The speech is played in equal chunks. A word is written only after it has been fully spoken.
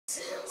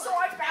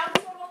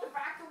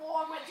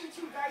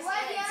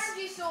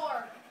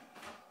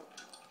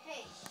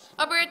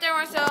there,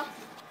 Marcel.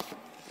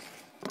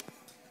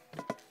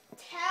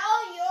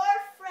 Tell your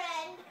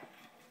friend,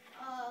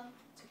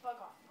 to bug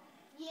off.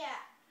 yeah.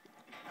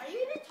 Are you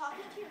even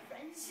talking to your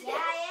friends? Yeah,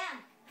 I am.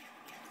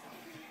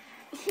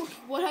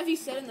 What have you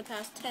said in the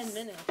past 10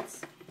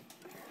 minutes?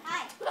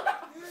 Hi.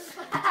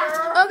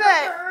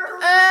 Okay,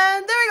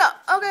 and there we go.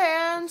 Okay,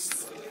 and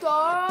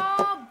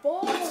stop.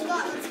 Let's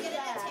get in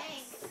the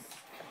tank.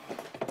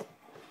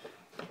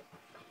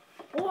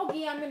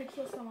 Bogey, I'm gonna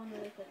kill someone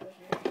really quickly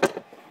here.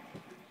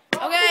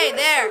 Okay,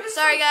 there.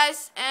 Sorry,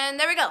 guys. And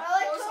there we go.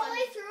 I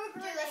totally threw a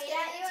Dude, grenade let's at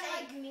get you you and and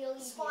like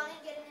melee. spawn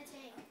and get in the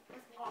tank.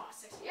 Oh,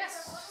 60. Yes,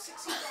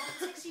 60 bombs,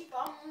 60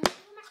 bombs.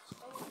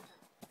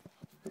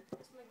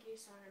 That's my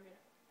geese on her.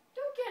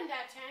 Don't get in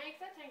that tank.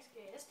 That tank's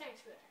good. This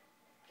tank's good.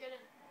 Get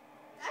in.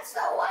 That's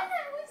the one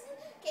that was in.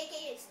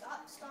 KK,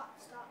 stop.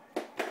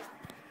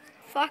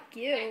 Fuck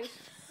you.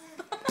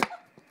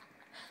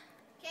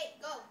 Okay,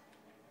 go.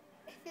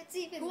 It's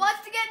even. Who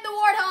wants to get in the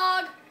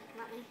warthog?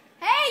 Not me.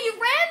 Hey, you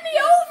ran me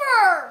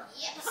over!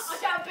 Yes.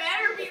 That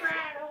better be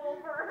ran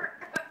over.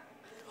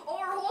 Oh,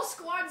 our whole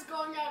squad's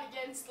going out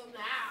against them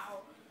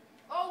now.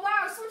 Oh,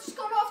 wow. Someone just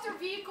got off their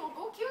vehicle.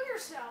 Go kill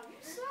yourself. You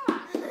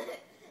suck.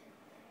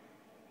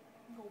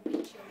 Go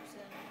beat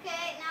yourself.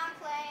 Okay, now I'm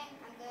playing.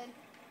 I'm good.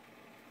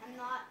 I'm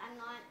not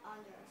on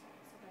drugs.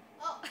 It's okay.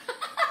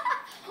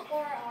 Oh,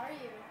 Or are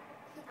you?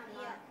 I'm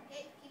yeah. not.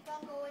 Okay, keep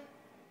on going.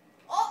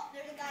 Oh,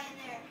 there's a guy in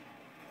there.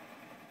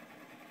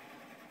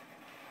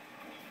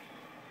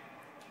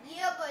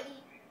 Yeah, buddy.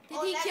 Did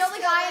Oh, he next kill the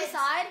kill guy wins.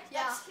 inside?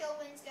 Next kill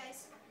wins,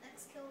 guys.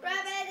 Next kill wins.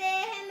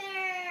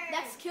 Hammer.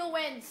 Next kill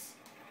wins.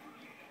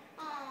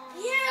 Aw.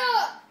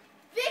 Yeah!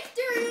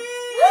 Victory!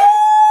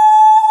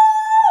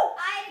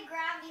 I had a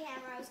gravity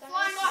hammer. I was gonna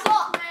Flying suck.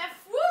 off the cliff.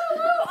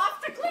 Woo!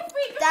 Off the cliff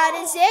we go. That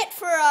is it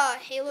for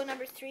Halo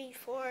number 3,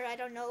 4, I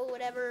don't know,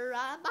 whatever.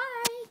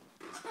 Bye.